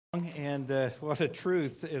And what a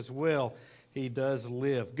truth as well. He does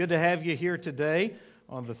live. Good to have you here today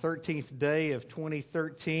on the 13th day of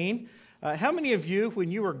 2013. How many of you,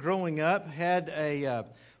 when you were growing up, had a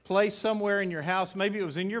place somewhere in your house, maybe it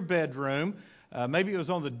was in your bedroom, maybe it was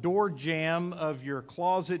on the door jamb of your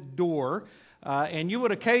closet door, and you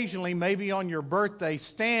would occasionally, maybe on your birthday,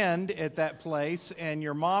 stand at that place, and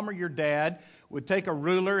your mom or your dad would take a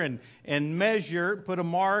ruler and measure, put a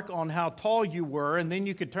mark on how tall you were, and then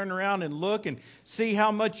you could turn around and look and see how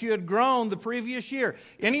much you had grown the previous year.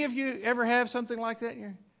 Any of you ever have something like that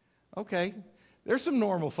here? Okay. There's some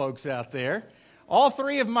normal folks out there. All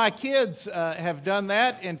three of my kids have done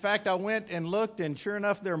that. In fact, I went and looked, and sure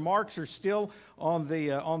enough, their marks are still on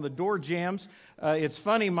the door jambs. It's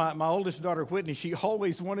funny, my oldest daughter, Whitney, she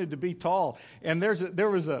always wanted to be tall. And there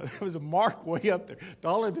was a mark way up there,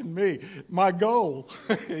 taller than me. My goal.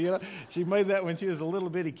 She made that when she was a little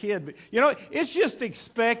bitty kid. But, it's just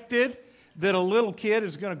expected that a little kid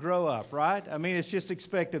is going to grow up, right? I mean, it's just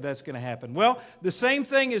expected that's going to happen. Well, the same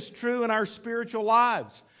thing is true in our spiritual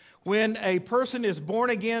lives. When a person is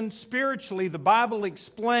born again spiritually, the Bible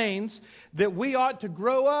explains that we ought to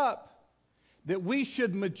grow up, that we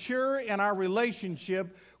should mature in our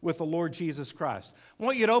relationship with the Lord Jesus Christ. I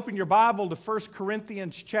want you to open your Bible to 1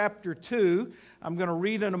 Corinthians chapter 2. I'm going to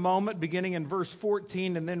read in a moment, beginning in verse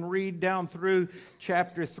 14, and then read down through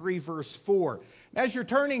chapter 3, verse 4. As you're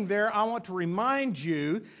turning there, I want to remind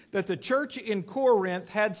you that the church in Corinth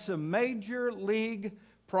had some major league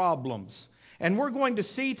problems. And we're going to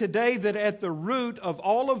see today that at the root of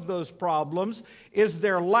all of those problems is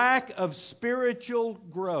their lack of spiritual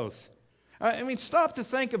growth. I mean, stop to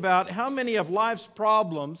think about how many of life's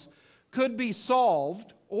problems could be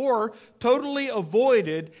solved or totally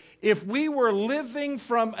avoided if we were living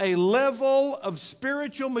from a level of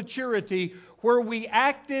spiritual maturity where we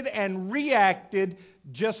acted and reacted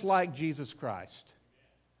just like Jesus Christ.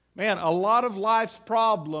 Man, a lot of life's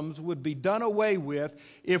problems would be done away with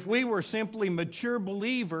if we were simply mature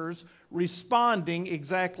believers responding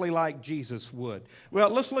exactly like Jesus would. Well,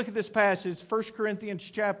 let's look at this passage, 1 Corinthians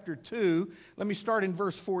chapter 2. Let me start in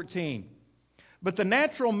verse 14. But the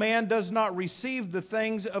natural man does not receive the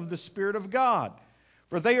things of the Spirit of God,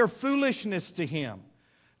 for they are foolishness to him,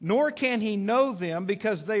 nor can he know them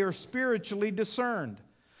because they are spiritually discerned.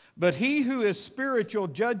 But he who is spiritual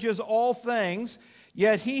judges all things,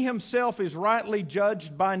 yet he himself is rightly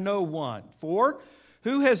judged by no one. For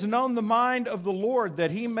who has known the mind of the Lord that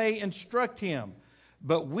he may instruct him?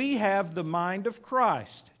 But we have the mind of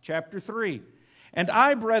Christ. Chapter 3. And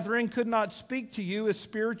I, brethren, could not speak to you as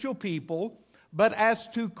spiritual people, but as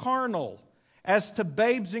to carnal, as to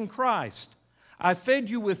babes in Christ. I fed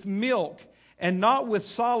you with milk and not with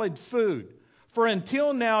solid food. For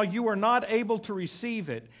until now you are not able to receive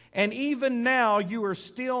it, and even now you are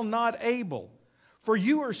still not able. For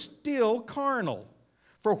you are still carnal.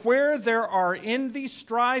 For where there are envy,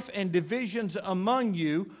 strife, and divisions among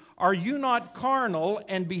you, are you not carnal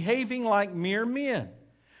and behaving like mere men?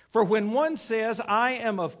 For when one says, I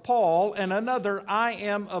am of Paul, and another, I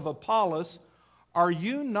am of Apollos, are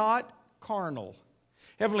you not carnal?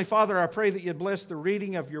 Heavenly Father, I pray that you'd bless the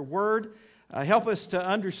reading of your word. Help us to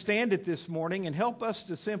understand it this morning, and help us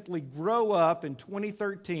to simply grow up in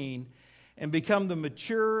 2013 and become the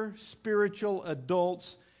mature spiritual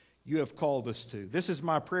adults you have called us to. This is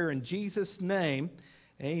my prayer in Jesus' name.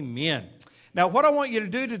 Amen. Now, what I want you to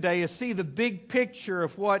do today is see the big picture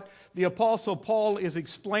of what the Apostle Paul is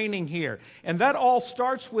explaining here. And that all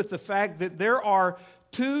starts with the fact that there are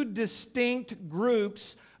two distinct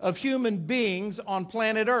groups of human beings on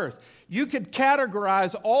planet Earth. You could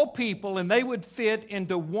categorize all people, and they would fit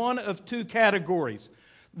into one of two categories.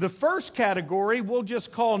 The first category we'll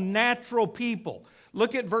just call natural people.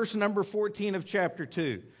 Look at verse number 14 of chapter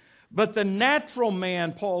 2. But the natural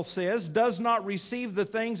man, Paul says, does not receive the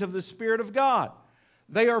things of the Spirit of God.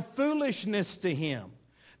 They are foolishness to him,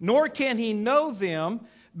 nor can he know them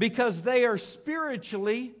because they are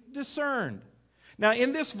spiritually discerned. Now,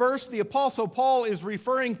 in this verse, the Apostle Paul is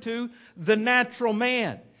referring to the natural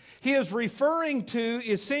man. He is referring to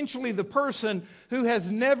essentially the person who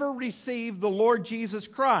has never received the Lord Jesus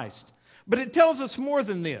Christ. But it tells us more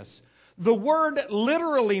than this. The word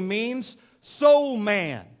literally means soul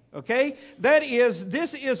man. Okay? That is,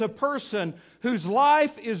 this is a person whose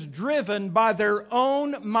life is driven by their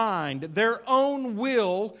own mind, their own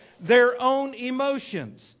will, their own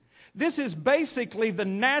emotions. This is basically the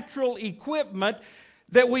natural equipment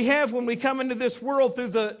that we have when we come into this world through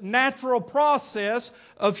the natural process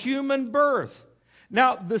of human birth.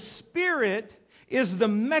 Now, the Spirit is the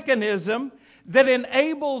mechanism that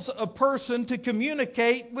enables a person to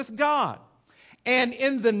communicate with God. And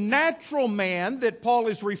in the natural man that Paul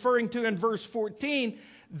is referring to in verse 14,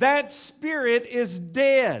 that spirit is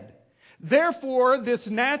dead. Therefore, this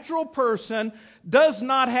natural person does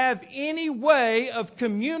not have any way of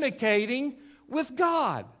communicating with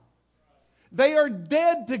God. They are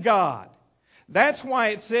dead to God. That's why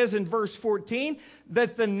it says in verse 14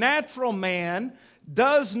 that the natural man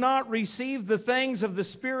does not receive the things of the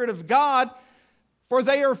Spirit of God, for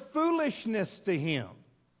they are foolishness to him.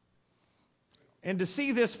 And to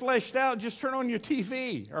see this fleshed out, just turn on your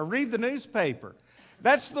TV or read the newspaper.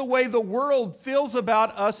 That's the way the world feels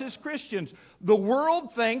about us as Christians. The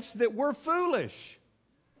world thinks that we're foolish.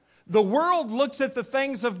 The world looks at the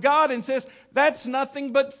things of God and says, that's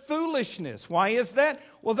nothing but foolishness. Why is that?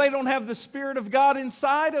 Well, they don't have the Spirit of God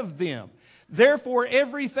inside of them. Therefore,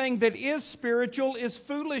 everything that is spiritual is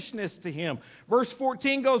foolishness to him. Verse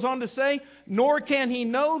 14 goes on to say, nor can he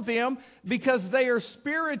know them because they are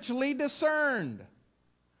spiritually discerned.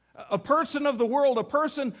 A person of the world, a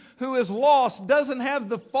person who is lost, doesn't have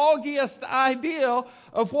the foggiest idea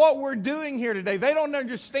of what we're doing here today. They don't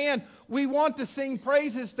understand we want to sing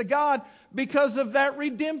praises to God because of that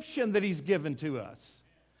redemption that He's given to us.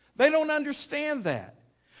 They don't understand that.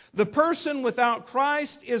 The person without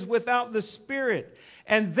Christ is without the Spirit,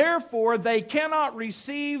 and therefore they cannot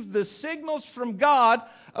receive the signals from God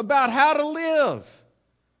about how to live.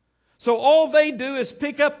 So all they do is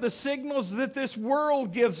pick up the signals that this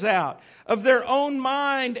world gives out of their own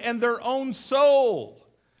mind and their own soul.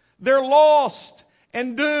 They're lost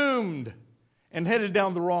and doomed and headed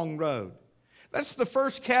down the wrong road. That's the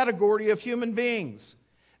first category of human beings,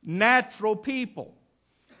 natural people.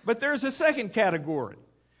 But there's a second category.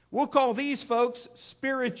 We'll call these folks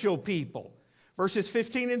spiritual people. Verses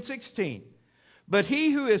 15 and 16. But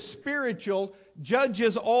he who is spiritual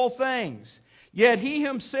judges all things. Yet he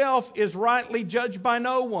himself is rightly judged by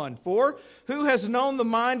no one. For who has known the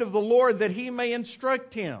mind of the Lord that he may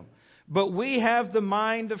instruct him? But we have the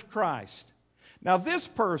mind of Christ. Now this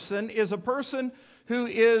person is a person who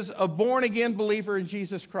is a born-again believer in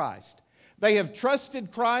Jesus Christ. They have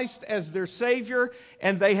trusted Christ as their Savior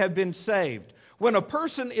and they have been saved. When a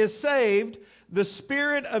person is saved, the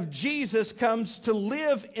Spirit of Jesus comes to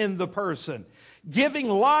live in the person, giving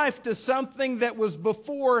life to something that was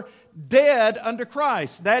before dead under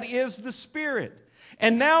Christ. That is the Spirit.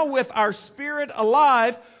 And now with our spirit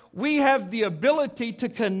alive, we have the ability to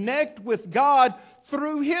connect with God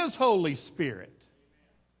through His Holy Spirit.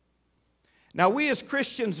 Now we as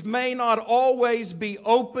Christians may not always be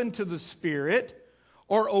open to the Spirit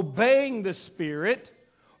or obeying the Spirit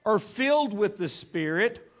or filled with the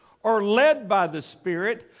Spirit or led by the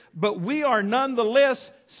Spirit, but we are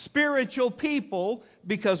nonetheless spiritual people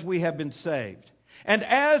because we have been saved. And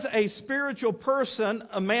as a spiritual person,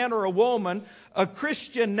 a man or a woman, a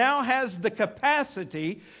Christian now has the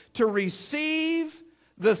capacity to receive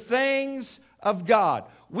the things of God.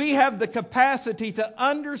 We have the capacity to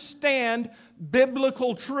understand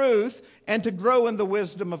biblical truth and to grow in the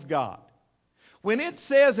wisdom of God. When it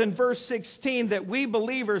says in verse 16 that we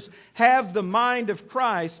believers have the mind of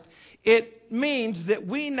Christ, it means that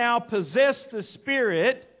we now possess the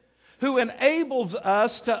Spirit who enables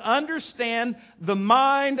us to understand the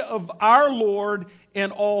mind of our Lord in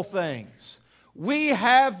all things. We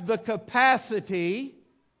have the capacity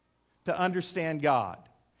to understand God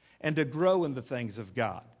and to grow in the things of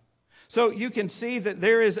God. So you can see that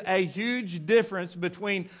there is a huge difference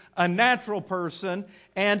between a natural person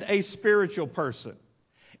and a spiritual person.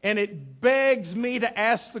 And it begs me to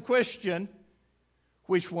ask the question,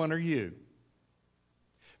 which one are you?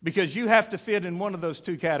 Because you have to fit in one of those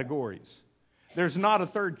two categories. There's not a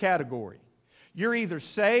third category. You're either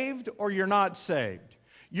saved or you're not saved.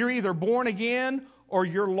 You're either born again or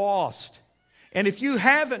you're lost. And if you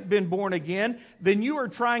haven't been born again, then you are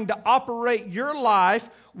trying to operate your life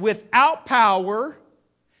without power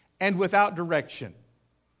and without direction.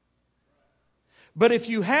 But if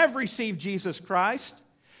you have received Jesus Christ,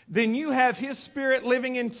 then you have His Spirit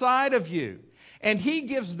living inside of you. And He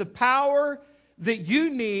gives the power that you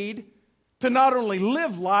need to not only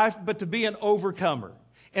live life, but to be an overcomer.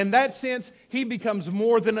 In that sense, He becomes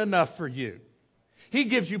more than enough for you. He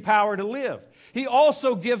gives you power to live. He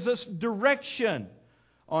also gives us direction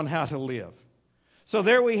on how to live. So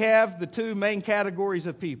there we have the two main categories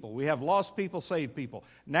of people. We have lost people, saved people,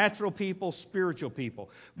 natural people, spiritual people.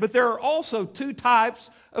 But there are also two types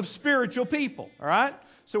of spiritual people, all right?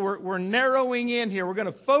 So we're narrowing in here. We're going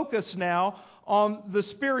to focus now on the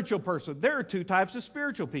spiritual person. There are two types of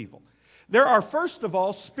spiritual people. There are, first of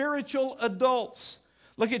all, spiritual adults.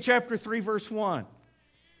 Look at chapter 3, verse 1.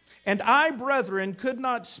 And I, brethren, could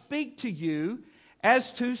not speak to you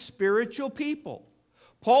as to spiritual people.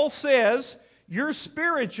 Paul says, you're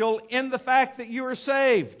spiritual in the fact that you are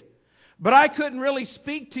saved. But I couldn't really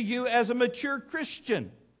speak to you as a mature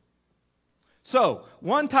Christian. So,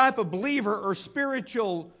 one type of believer or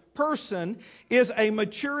spiritual person is a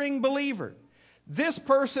maturing believer. This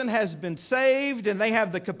person has been saved and they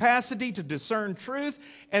have the capacity to discern truth,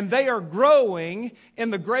 and they are growing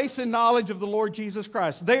in the grace and knowledge of the Lord Jesus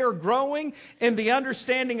Christ. They are growing in the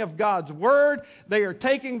understanding of God's Word. They are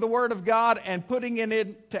taking the Word of God and putting it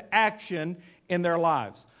into action in their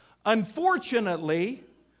lives. Unfortunately,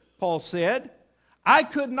 Paul said, I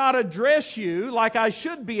could not address you like I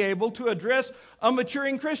should be able to address a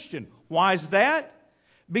maturing Christian. Why is that?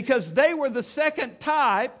 Because they were the second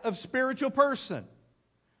type of spiritual person.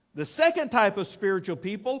 The second type of spiritual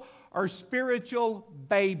people are spiritual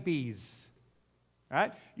babies.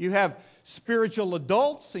 Right? You have spiritual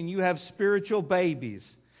adults and you have spiritual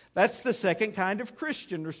babies. That's the second kind of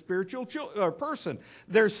Christian or spiritual person.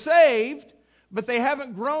 They're saved, but they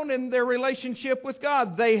haven't grown in their relationship with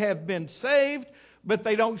God. They have been saved, but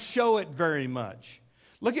they don't show it very much.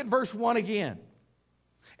 Look at verse 1 again.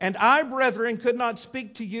 And I, brethren, could not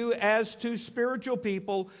speak to you as to spiritual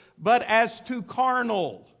people, but as to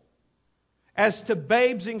carnal, as to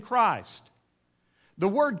babes in Christ. The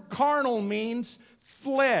word carnal means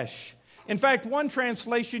flesh. In fact, one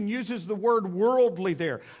translation uses the word worldly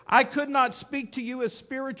there. I could not speak to you as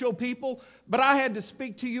spiritual people, but I had to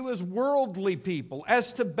speak to you as worldly people,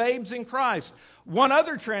 as to babes in Christ. One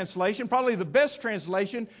other translation, probably the best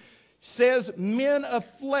translation, says men of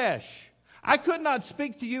flesh. I could not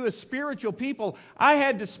speak to you as spiritual people. I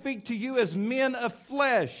had to speak to you as men of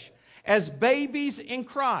flesh, as babies in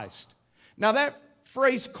Christ. Now that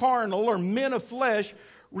phrase carnal or men of flesh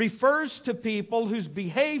refers to people whose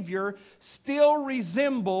behavior still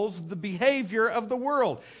resembles the behavior of the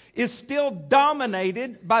world, is still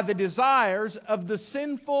dominated by the desires of the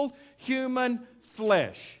sinful human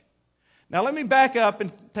flesh. Now let me back up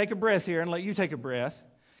and take a breath here and let you take a breath,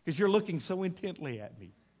 because you're looking so intently at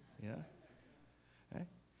me. Yeah.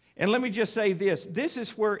 And let me just say this. This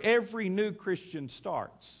is where every new Christian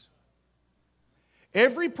starts.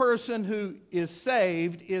 Every person who is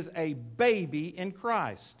saved is a baby in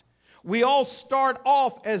Christ. We all start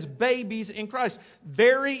off as babies in Christ,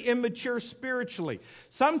 very immature spiritually.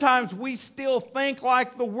 Sometimes we still think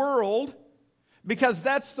like the world because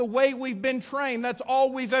that's the way we've been trained. That's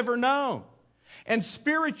all we've ever known. And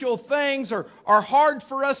spiritual things are hard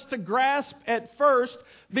for us to grasp at first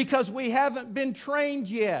because we haven't been trained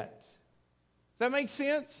yet. Does that make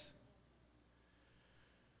sense?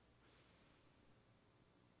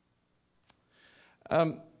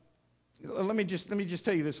 Let me just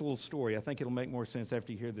tell you this little story. I think it'll make more sense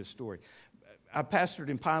after you hear this story. I pastored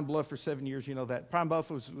in Pine Bluff for 7 years. You know that. Pine Bluff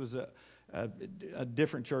was a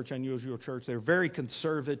different church, unusual church. They were very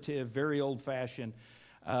conservative, very old-fashioned.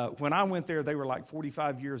 When I went there, they were like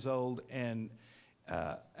 45 years old, and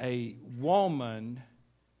a woman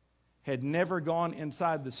had never gone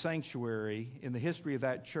inside the sanctuary in the history of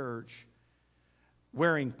that church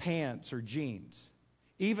wearing pants or jeans,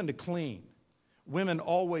 even to clean. Women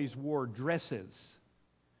always wore dresses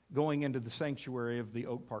going into the sanctuary of the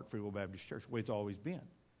Oak Park Free Will Baptist Church, the way it's always been.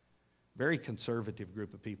 Very conservative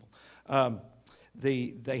group of people.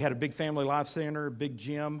 They had a big family life center, a big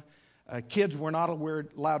gym. Kids were not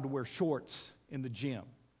allowed to wear shorts in the gym.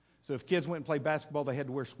 So if kids went and played basketball, they had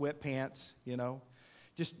to wear sweatpants,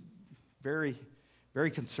 just very,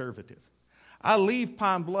 very conservative. I leave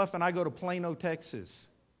Pine Bluff and I go to Plano, Texas.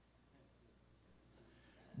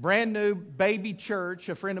 Brand new baby church.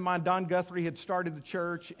 A friend of mine, Don Guthrie, had started the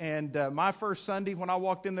church. And my first Sunday when I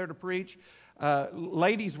walked in there to preach,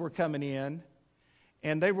 ladies were coming in.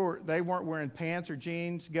 And they weren't wearing pants or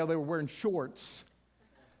jeans. They were wearing shorts.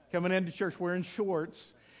 Coming into church wearing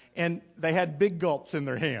shorts. And they had big gulps in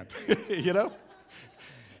their hand,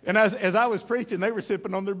 And as I was preaching, they were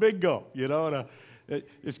sipping on their big gulp, And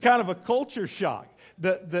it's kind of a culture shock.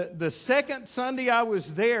 The second Sunday I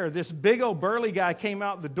was there, this big old burly guy came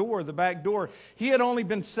out the back door. He had only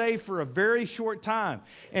been saved for a very short time.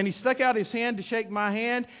 And he stuck out his hand to shake my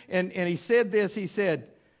hand, and he said this. He said,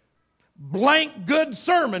 "Blank good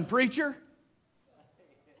sermon, preacher."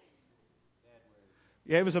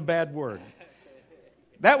 Yeah, it was a bad word.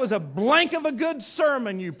 That was a blank of a good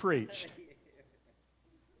sermon you preached.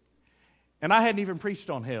 And I hadn't even preached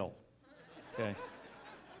on hell. Okay.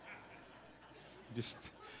 Just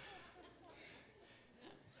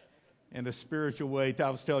in a spiritual way, I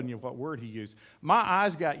was telling you what word he used. My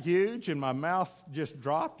eyes got huge and my mouth just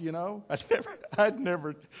dropped, I'd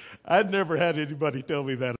never had anybody tell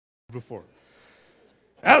me that before.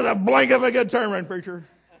 That was a blink of a good sermon, preacher.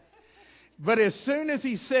 But as soon as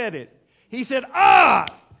he said it, he said, ah!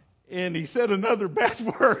 And he said another bad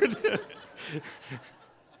word.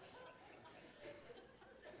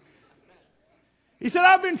 He said,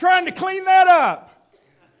 I've been trying to clean that up.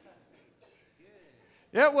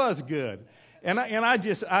 It was good. And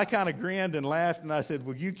I kind of grinned and laughed, and I said,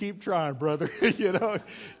 well, you keep trying, brother.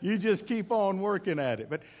 You just keep on working at it.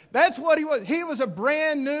 But that's what he was. He was a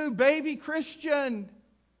brand new baby Christian.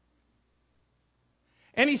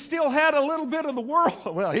 And he still had a little bit of the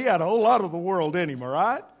world. Well, he had a whole lot of the world in him, all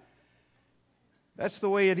right? That's the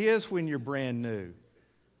way it is when you're brand new.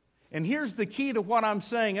 And here's the key to what I'm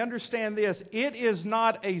saying. Understand this. It is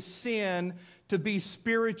not a sin to be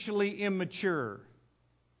spiritually immature.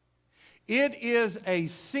 It is a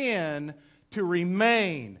sin to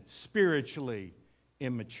remain spiritually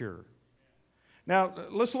immature. Now,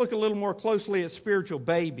 let's look a little more closely at spiritual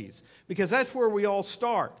babies, because that's where we all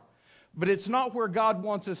start. But it's not where God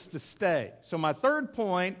wants us to stay. So my third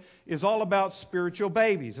point is all about spiritual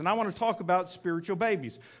babies. And I want to talk about spiritual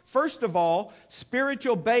babies. First of all,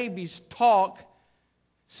 spiritual babies talk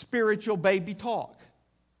spiritual baby talk.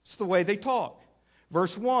 It's the way they talk.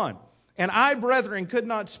 Verse 1. And I, brethren, could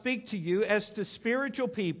not speak to you as to spiritual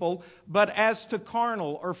people, but as to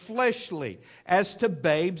carnal or fleshly, as to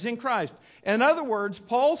babes in Christ. In other words,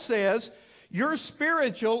 Paul says, you're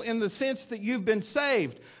spiritual in the sense that you've been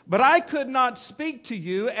saved. But I could not speak to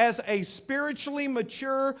you as a spiritually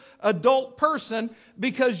mature adult person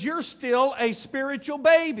because you're still a spiritual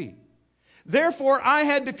baby. Therefore, I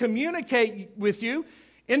had to communicate with you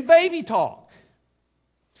in baby talk.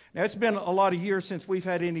 Now, it's been a lot of years since we've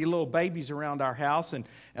had any little babies around our house, and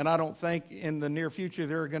I don't think in the near future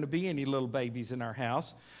there are going to be any little babies in our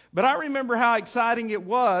house. But I remember how exciting it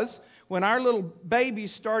was when our little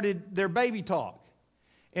babies started their baby talk.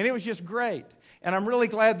 And it was just great. And I'm really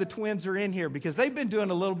glad the twins are in here because they've been doing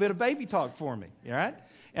a little bit of baby talk for me, all right?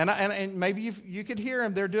 And maybe you could hear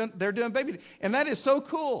them. They're doing baby talk. And that is so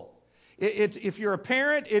cool. If you're a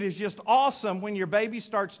parent, it is just awesome when your baby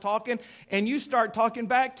starts talking and you start talking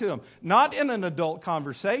back to them. Not in an adult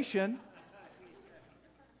conversation.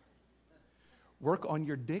 Work on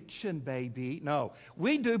your diction, baby. No,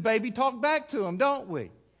 we do baby talk back to them, don't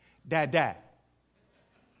we? Dad.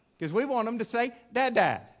 Because we want them to say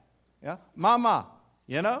dad. Yeah, mama,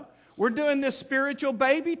 We're doing this spiritual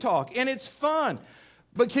baby talk, and it's fun.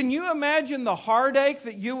 But can you imagine the heartache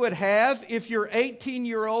that you would have if your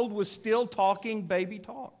 18-year-old was still talking baby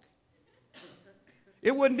talk?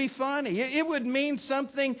 It wouldn't be funny. It would mean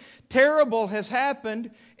something terrible has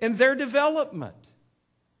happened in their development.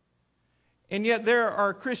 And yet there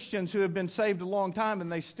are Christians who have been saved a long time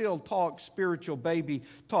and they still talk spiritual baby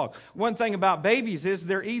talk. One thing about babies is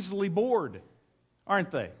they're easily bored,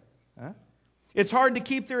 aren't they? Huh? It's hard to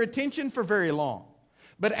keep their attention for very long.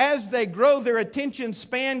 But as they grow, their attention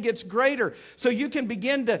span gets greater. So you can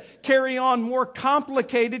begin to carry on more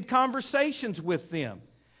complicated conversations with them.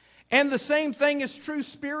 And the same thing is true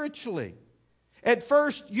spiritually. At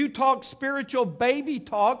first, you talk spiritual baby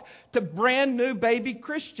talk to brand new baby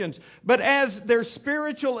Christians. But as their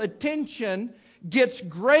spiritual attention gets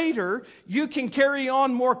greater, you can carry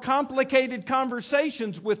on more complicated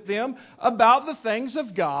conversations with them about the things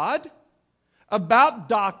of God, about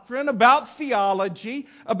doctrine, about theology,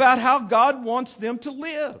 about how God wants them to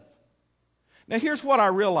live. Now, here's what I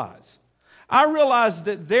realize. I realize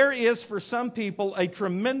that there is, for some people, a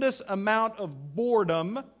tremendous amount of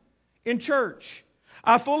boredom in church.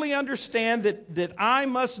 I fully understand that I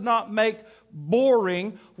must not make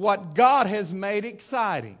boring what God has made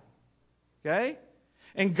exciting. Okay?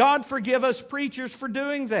 And God forgive us preachers for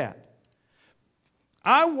doing that.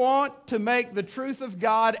 I want to make the truth of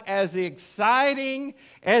God as exciting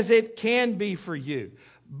as it can be for you.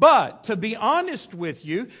 But to be honest with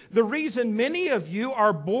you, the reason many of you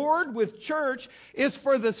are bored with church is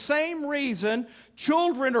for the same reason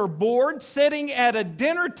children are bored sitting at a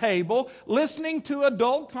dinner table listening to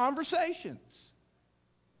adult conversations.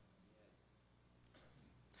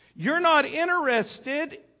 You're not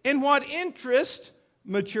interested in what interests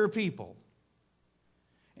mature people.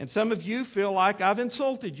 And some of you feel like I've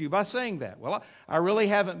insulted you by saying that. Well, I really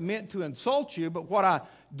haven't meant to insult you, but what I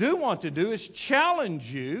do want to do is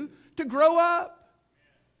challenge you to grow up.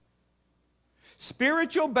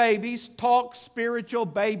 Spiritual babies talk spiritual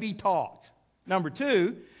baby talk. Number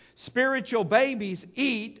 2, spiritual babies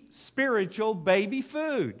eat spiritual baby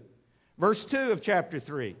food. Verse 2 of chapter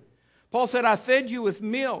 3. Paul said, I fed you with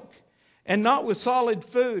milk and not with solid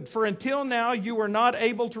food, for until now you were not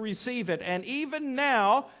able to receive it, and even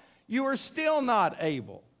now you are still not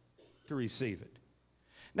able to receive it.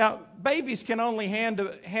 Now, babies can only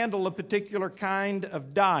handle a particular kind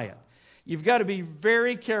of diet. You've got to be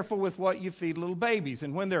very careful with what you feed little babies.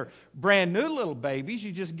 And when they're brand new little babies,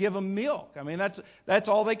 you just give them milk. I mean, that's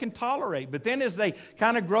all they can tolerate. But then as they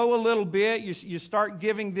kind of grow a little bit, you start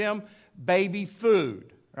giving them baby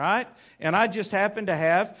food, right? And I just happen to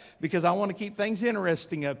have, because I want to keep things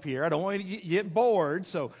interesting up here, I don't want you to get bored,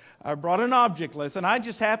 so I brought an object lesson. I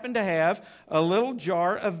just happen to have a little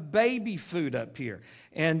jar of baby food up here.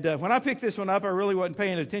 And when I picked this one up, I really wasn't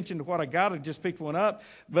paying attention to what I got. I just picked one up.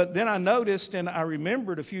 But then I noticed, and I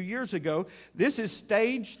remembered a few years ago, this is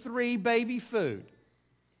stage 3 baby food.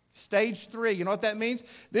 Stage 3. You know what that means?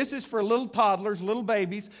 This is for little toddlers, little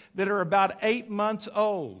babies that are about 8 months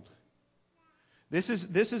old. This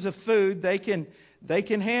is a food they can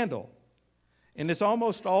handle. And it's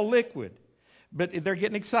almost all liquid. But they're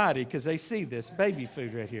getting excited because they see this baby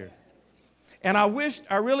food right here. And I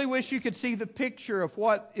really wish you could see the picture of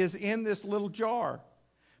what is in this little jar,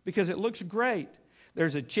 because it looks great.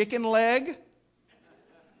 There's a chicken leg.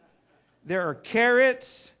 There are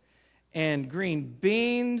carrots and green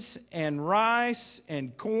beans and rice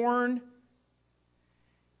and corn.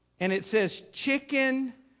 And it says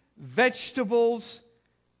chicken, vegetables,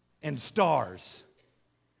 and stars.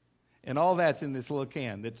 And all that's in this little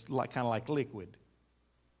can that's kind of like liquid.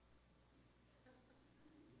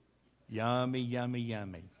 Yummy, yummy,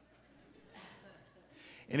 yummy.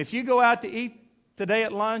 And if you go out to eat today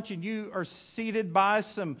at lunch and you are seated by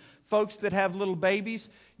some folks that have little babies,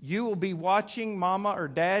 you will be watching mama or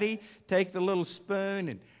daddy take the little spoon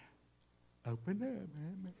and open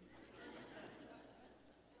up.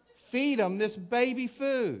 Feed them this baby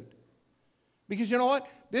food. Because you know what?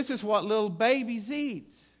 This is what little babies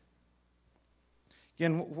eat.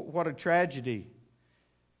 Again, what a tragedy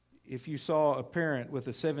if you saw a parent with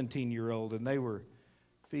a 17-year-old and they were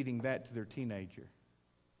feeding that to their teenager.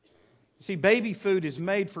 See, baby food is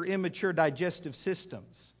made for immature digestive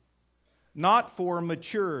systems, not for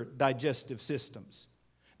mature digestive systems.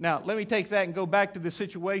 Now, let me take that and go back to the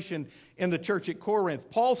situation in the church at Corinth.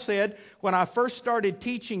 Paul said, when I first started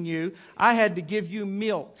teaching you, I had to give you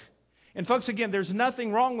milk. And folks, again, there's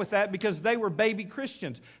nothing wrong with that because they were baby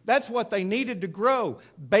Christians. That's what they needed to grow,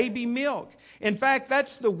 baby milk. In fact,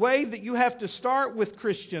 that's the way that you have to start with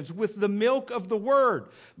Christians, with the milk of the Word.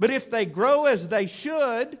 But if they grow as they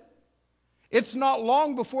should, it's not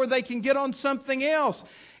long before they can get on something else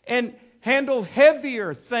and handle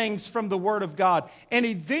heavier things from the Word of God and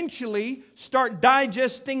eventually start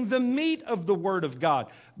digesting the meat of the Word of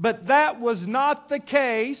God. But that was not the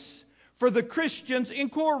case for the Christians in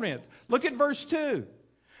Corinth. Look at verse 2.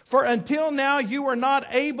 For until now you are not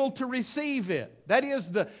able to receive it. That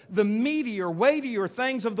is the meatier, weightier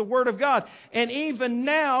things of the Word of God. And even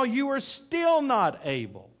now you are still not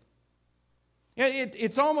able.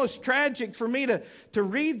 It's almost tragic for me to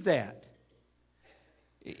read that.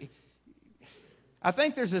 I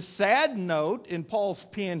think there's a sad note in Paul's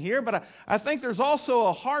pen here, but I think there's also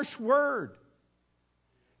a harsh word.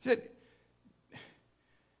 He said,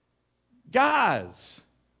 guys,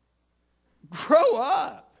 grow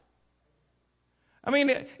up. I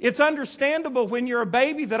mean, it's understandable when you're a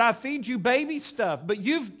baby that I feed you baby stuff, but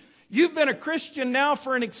you've been a Christian now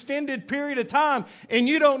for an extended period of time, and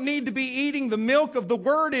you don't need to be eating the milk of the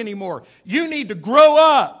Word anymore. You need to grow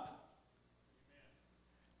up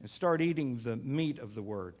and start eating the meat of the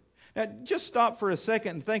Word. Now, just stop for a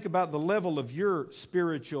second and think about the level of your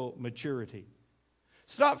spiritual maturity.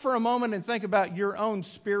 Stop for a moment and think about your own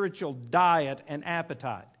spiritual diet and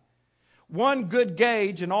appetite. One good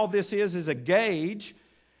gauge, and all this is a gauge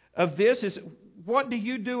of this, is what do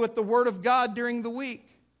you do with the Word of God during the week?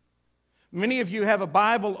 Many of you have a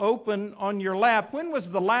Bible open on your lap. When was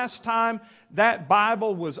the last time that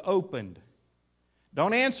Bible was opened?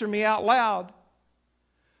 Don't answer me out loud.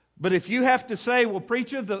 But if you have to say, well,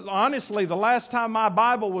 preacher, honestly, the last time my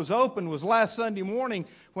Bible was open was last Sunday morning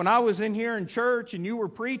when I was in here in church and you were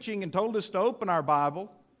preaching and told us to open our Bible.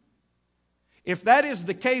 If that is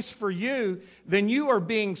the case for you, then you are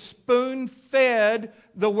being spoon-fed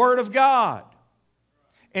the Word of God.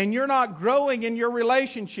 And you're not growing in your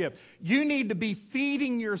relationship. You need to be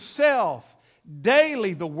feeding yourself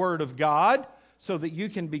daily the Word of God so that you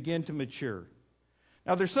can begin to mature.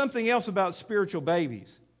 Now, there's something else about spiritual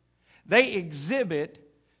babies. They exhibit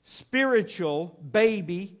spiritual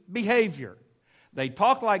baby behavior. They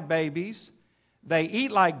talk like babies, they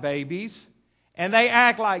eat like babies, and they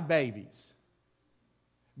act like babies.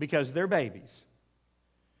 Because they're babies.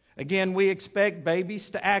 Again, we expect babies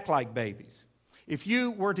to act like babies. If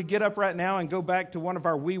you were to get up right now and go back to one of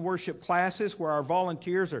our We Worship classes where our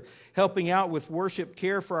volunteers are helping out with worship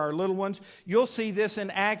care for our little ones, you'll see this in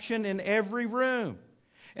action in every room.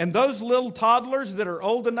 And those little toddlers that are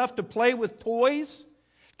old enough to play with toys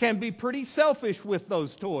can be pretty selfish with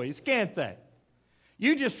those toys, can't they?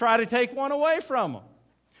 You just try to take one away from them.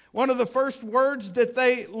 One of the first words that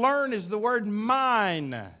they learn is the word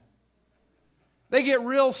mine. They get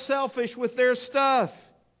real selfish with their stuff.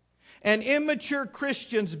 And immature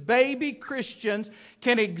Christians, baby Christians,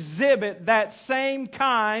 can exhibit that same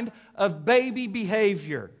kind of baby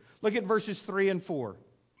behavior. Look at verses 3 and 4.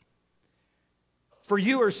 For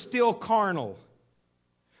you are still carnal.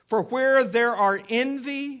 For where there are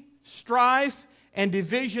envy, strife, and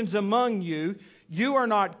divisions among you, you are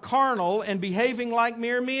not carnal and behaving like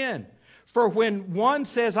mere men. For when one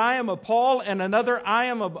says, I am of Paul, and another, I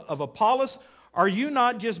am of Apollos, are you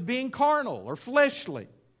not just being carnal or fleshly?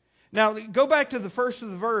 Now, go back to the first of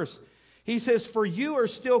the verse. He says, for you are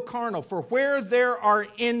still carnal, for where there are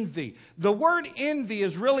envy. The word envy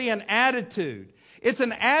is really an attitude. It's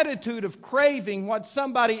an attitude of craving what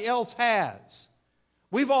somebody else has.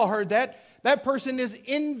 We've all heard that. That person is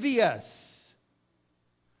envious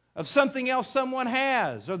of something else someone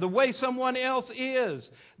has or the way someone else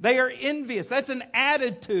is. They are envious. That's an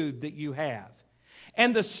attitude that you have.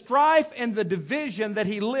 And the strife and the division that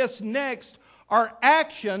he lists next are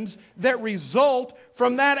actions that result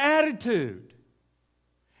from that attitude.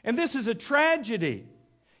 And this is a tragedy.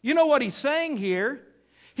 You know what he's saying here?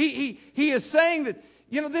 He is saying that,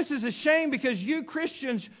 this is a shame because you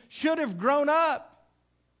Christians should have grown up.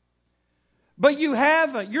 But you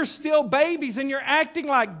haven't. You're still babies and you're acting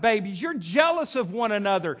like babies. You're jealous of one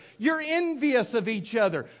another. You're envious of each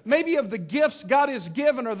other. Maybe of the gifts God has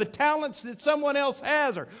given or the talents that someone else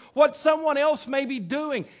has or what someone else may be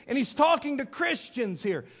doing. And he's talking to Christians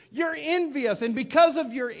here. You're envious. And because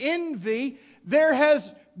of your envy, there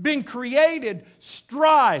has been created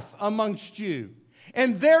strife amongst you.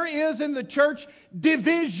 And there is in the church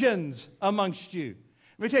divisions amongst you.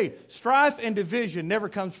 Let me tell you, strife and division never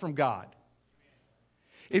comes from God.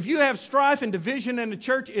 If you have strife and division in the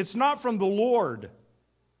church, it's not from the Lord.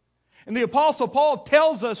 And the Apostle Paul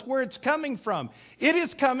tells us where it's coming from. It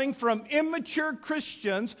is coming from immature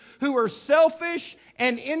Christians who are selfish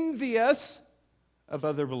and envious of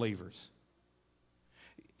other believers.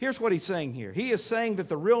 Here's what he's saying here. He is saying that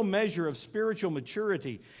the real measure of spiritual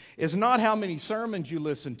maturity is not how many sermons you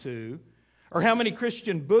listen to, or how many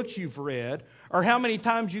Christian books you've read, or how many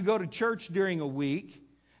times you go to church during a week.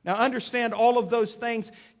 Now understand, all of those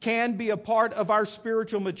things can be a part of our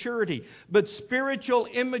spiritual maturity, but spiritual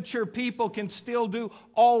immature people can still do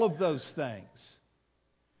all of those things.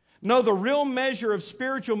 No, the real measure of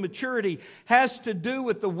spiritual maturity has to do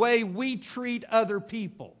with the way we treat other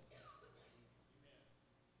people.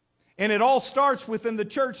 And it all starts within the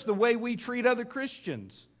church, the way we treat other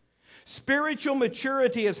Christians. Spiritual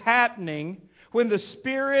maturity is happening when the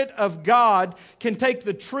Spirit of God can take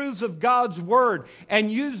the truths of God's Word and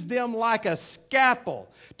use them like a scalpel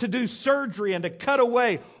to do surgery and to cut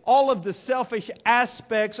away all of the selfish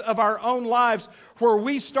aspects of our own lives, where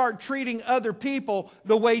we start treating other people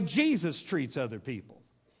the way Jesus treats other people.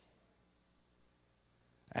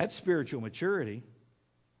 That's spiritual maturity.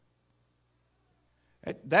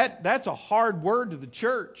 That's a hard word to the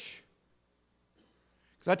church.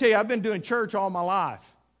 Because I tell you, I've been doing church all my life.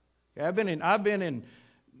 I've been in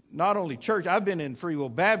not only church, I've been in Free Will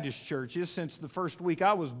Baptist churches since the first week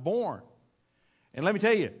I was born. And let me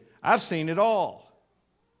tell you, I've seen it all.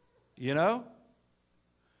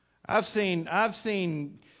 I've seen,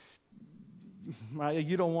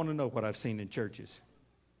 you don't want to know what I've seen in churches.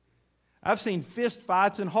 I've seen fist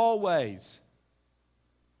fights in hallways.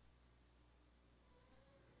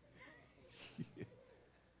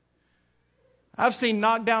 I've seen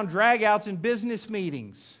knockdown dragouts in business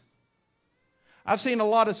meetings. I've seen a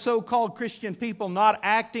lot of so-called Christian people not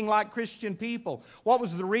acting like Christian people. What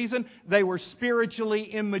was the reason? They were spiritually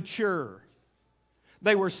immature.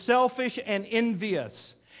 They were selfish and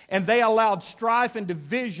envious. And they allowed strife and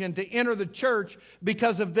division to enter the church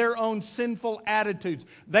because of their own sinful attitudes.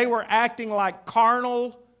 They were acting like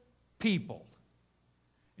carnal people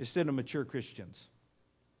instead of mature Christians.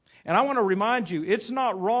 And I want to remind you, it's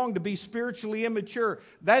not wrong to be spiritually immature.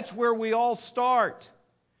 That's where we all start.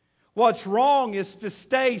 What's wrong is to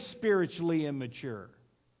stay spiritually immature.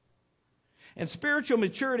 And spiritual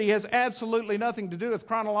maturity has absolutely nothing to do with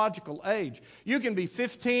chronological age. You can be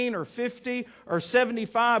 15 or 50 or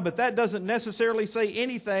 75, but that doesn't necessarily say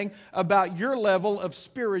anything about your level of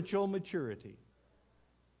spiritual maturity.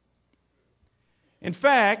 In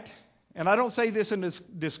fact, and I don't say this in a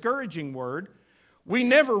discouraging word, we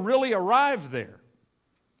never really arrive there.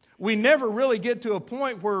 We never really get to a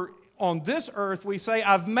point where on this earth we say,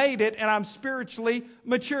 I've made it and I'm spiritually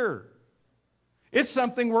mature. It's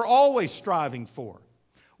something we're always striving for.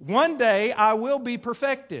 One day I will be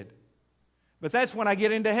perfected, but that's when I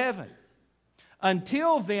get into heaven.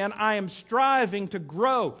 Until then, I am striving to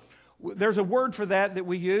grow. There's a word for that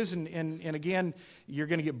we use, and again, you're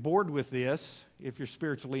going to get bored with this if you're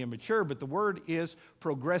spiritually immature, but the word is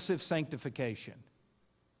progressive sanctification.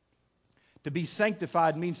 To be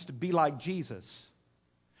sanctified means to be like Jesus.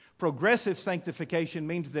 Progressive sanctification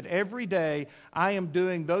means that every day I am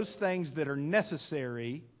doing those things that are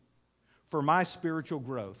necessary for my spiritual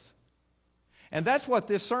growth. And that's what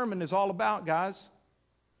this sermon is all about, guys.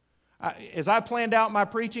 As I planned out my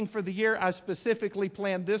preaching for the year, I specifically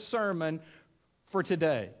planned this sermon for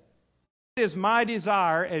today. It is my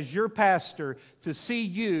desire as your pastor to see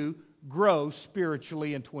you grow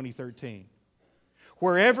spiritually in 2013.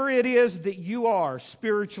 Wherever it is that you are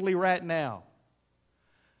spiritually right now,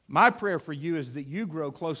 my prayer for you is that you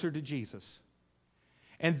grow closer to Jesus.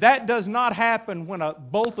 And that does not happen when a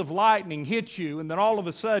bolt of lightning hits you and then all of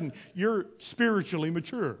a sudden you're spiritually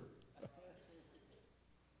mature.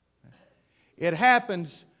 It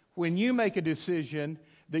happens when you make a decision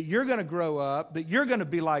that you're going to grow up, that you're going to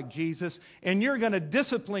be like Jesus, and you're going to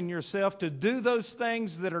discipline yourself to do those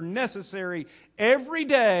things that are necessary every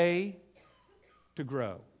day to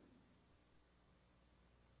grow.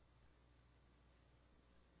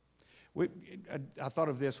 I thought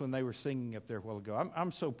of this when they were singing up there a while ago.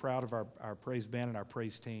 I'm so proud of our praise band and our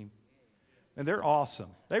praise team. And they're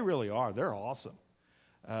awesome. They really are. They're awesome.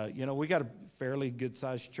 We got a fairly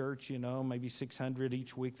good-sized church, maybe 600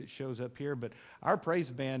 each week that shows up here. But our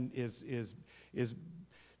praise band is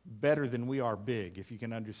better than we are big, if you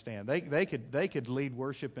can understand. They could lead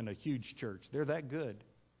worship in a huge church. They're that good.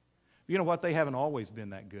 You know what? They haven't always been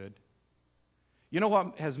that good. You know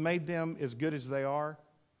what has made them as good as they are?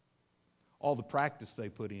 All the practice they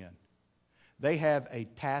put in. They have a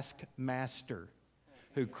taskmaster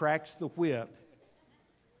who cracks the whip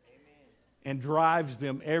and drives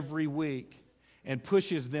them every week and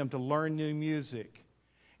pushes them to learn new music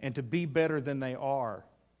and to be better than they are.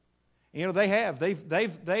 They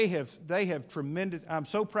have tremendous. I'm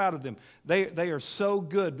so proud of them. They are so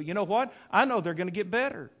good. But you know what? I know they're going to get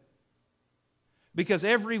better. Because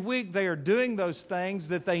every week they are doing those things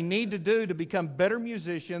that they need to do to become better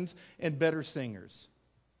musicians and better singers.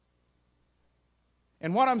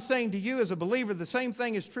 And what I'm saying to you as a believer, the same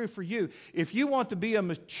thing is true for you. If you want to be a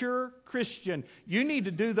mature Christian, you need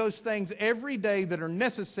to do those things every day that are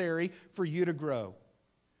necessary for you to grow.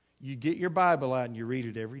 You get your Bible out and you read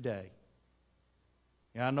it every day.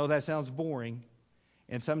 And I know that sounds boring,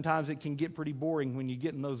 and sometimes it can get pretty boring when you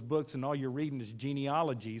get in those books and all you're reading is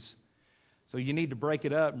genealogies. So you need to break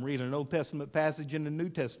it up and read an Old Testament passage and a New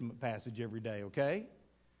Testament passage every day, okay?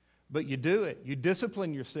 But you do it. You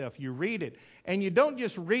discipline yourself. You read it. And you don't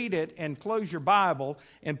just read it and close your Bible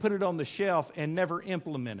and put it on the shelf and never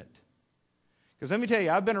implement it. Because let me tell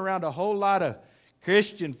you, I've been around a whole lot of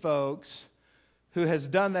Christian folks who has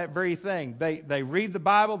done that very thing. They read the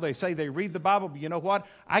Bible. They say they read the Bible. But you know what?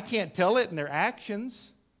 I can't tell it in their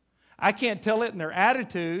actions. I can't tell it in their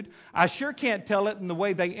attitude. I sure can't tell it in the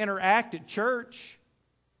way they interact at church.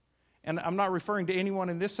 And I'm not referring to anyone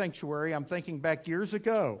in this sanctuary. I'm thinking back years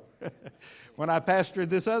ago when I pastored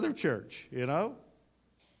this other church,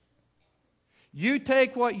 You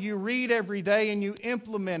take what you read every day and you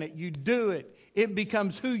implement it. You do it. It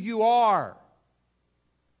becomes who you are.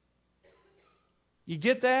 You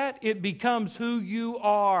get that? It becomes who you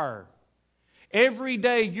are. Every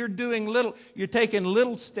day you're taking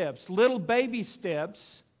little steps, little baby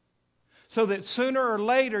steps, so that sooner or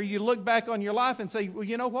later you look back on your life and say, well,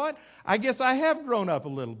 you know what? I guess I have grown up a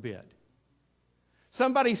little bit.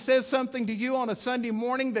 Somebody says something to you on a Sunday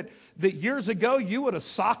morning that years ago you would have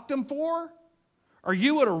socked them for, or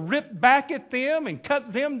you would have ripped back at them and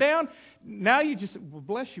cut them down. Now you just, well,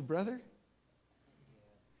 bless you, brother.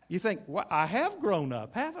 You think, well, I have grown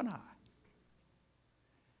up, haven't I?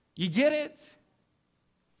 You get it?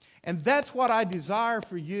 And that's what I desire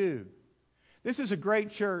for you. This is a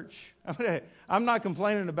great church. I'm not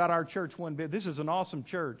complaining about our church one bit. This is an awesome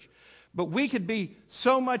church. But we could be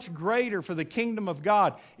so much greater for the kingdom of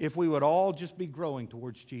God if we would all just be growing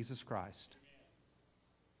towards Jesus Christ.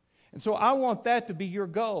 And so I want that to be your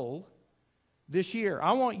goal this year.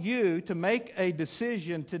 I want you to make a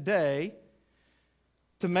decision today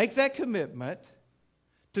to make that commitment,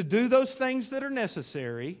 to do those things that are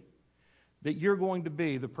necessary, that you're going to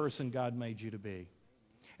be the person God made you to be.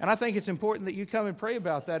 And I think it's important that you come and pray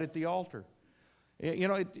about that at the altar. You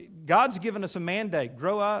know, God's given us a mandate.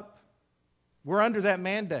 Grow up. We're under that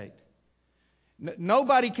mandate.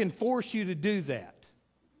 Nobody can force you to do that.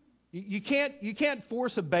 You can't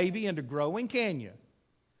force a baby into growing, can you?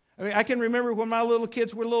 I mean, I can remember when my little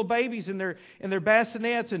kids were little babies in their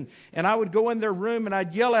bassinets, and I would go in their room and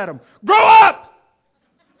I'd yell at them, "Grow up!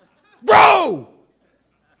 Grow!"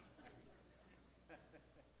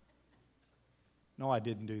 No, I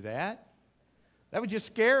didn't do that. That would just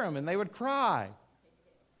scare them and they would cry.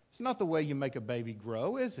 It's not the way you make a baby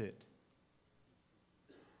grow, is it?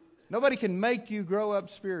 Nobody can make you grow up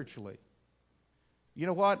spiritually. You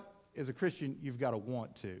know what? As a Christian, you've got to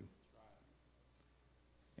want to.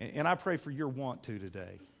 And I pray for your want to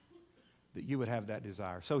today, that you would have that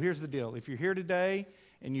desire. So here's the deal. If you're here today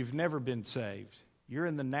and you've never been saved, you're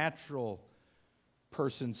in the natural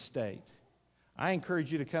person state, I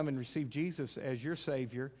encourage you to come and receive Jesus as your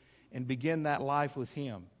Savior and begin that life with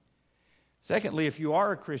Him. Secondly, if you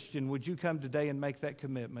are a Christian, would you come today and make that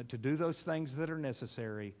commitment to do those things that are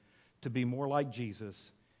necessary to be more like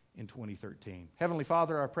Jesus in 2013. Heavenly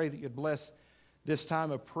Father, I pray that you'd bless this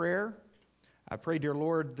time of prayer. I pray, dear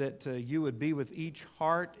Lord, that you would be with each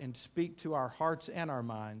heart and speak to our hearts and our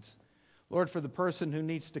minds. Lord, for the person who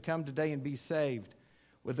needs to come today and be saved,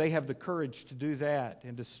 would they have the courage to do that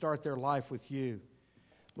and to start their life with you?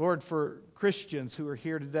 Lord, for Christians who are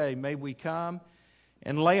here today, may we come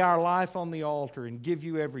and lay our life on the altar and give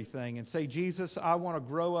you everything and say, Jesus, I want to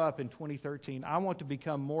grow up in 2013. I want to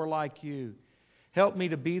become more like you. Help me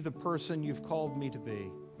to be the person you've called me to be.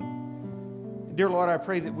 Dear Lord, I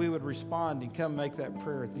pray that we would respond and come make that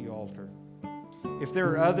prayer at the altar. If there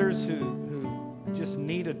are others who just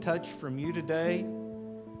need a touch from you today,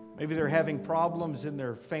 maybe they're having problems in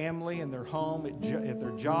their family, in their home, at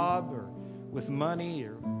their job, or with money,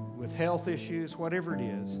 or with health issues, whatever it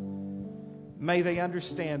is, may they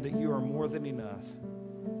understand that you are more than enough.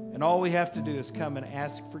 And all we have to do is come and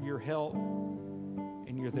ask for your help,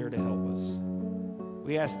 and you're there to help us.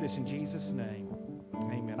 We ask this in Jesus' name.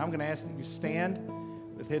 Amen. I'm going to ask that you stand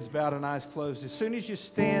with heads bowed and eyes closed. As soon as you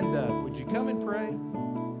stand up, would you come and pray?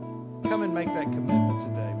 Come and make that commitment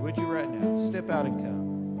today. Would you right now? Step out and come.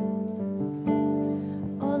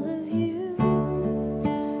 All of you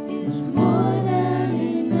is more than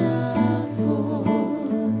enough for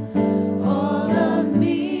all of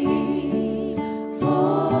me,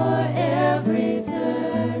 for every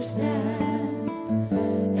thirst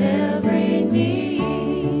and every need.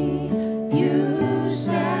 You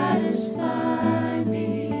satisfy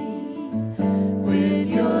me with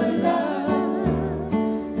your love,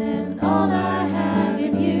 and all I have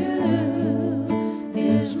in you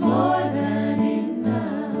is more than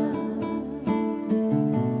enough.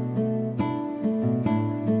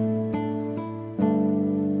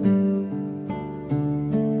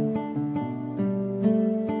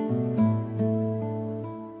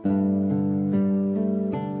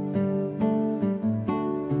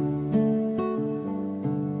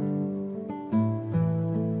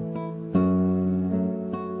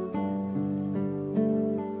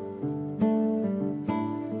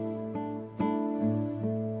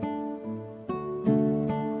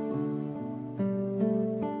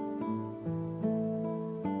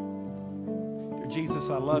 Dear Jesus,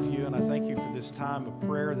 I love you, and I thank you for this time of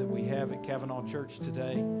prayer that we have at Kavanaugh Church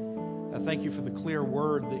today. I thank you for the clear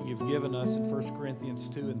word that you've given us in 1 Corinthians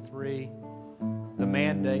 2 and 3, the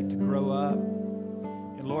mandate to grow up.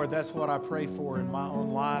 And Lord, that's what I pray for in my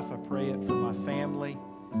own life. I pray it for my family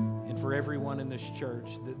and for everyone in this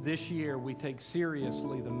church, that this year we take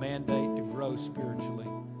seriously the mandate to grow spiritually.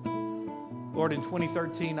 Lord, in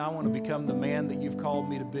 2013, I want to become the man that you've called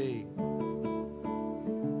me to be.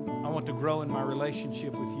 I want to grow in my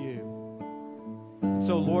relationship with you. And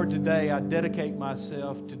so, Lord, today I dedicate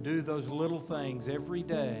myself to do those little things every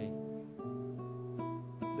day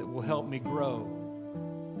that will help me grow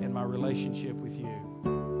in my relationship with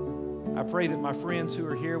you. I pray that my friends who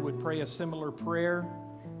are here would pray a similar prayer,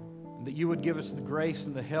 and that you would give us the grace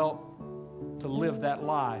and the help to live that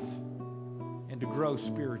life and to grow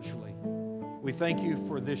spiritually. We thank you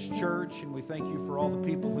for this church, and we thank you for all the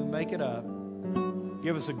people who make it up.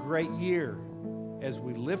 Give us a great year as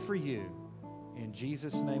we live for you. In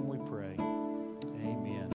Jesus' name we pray.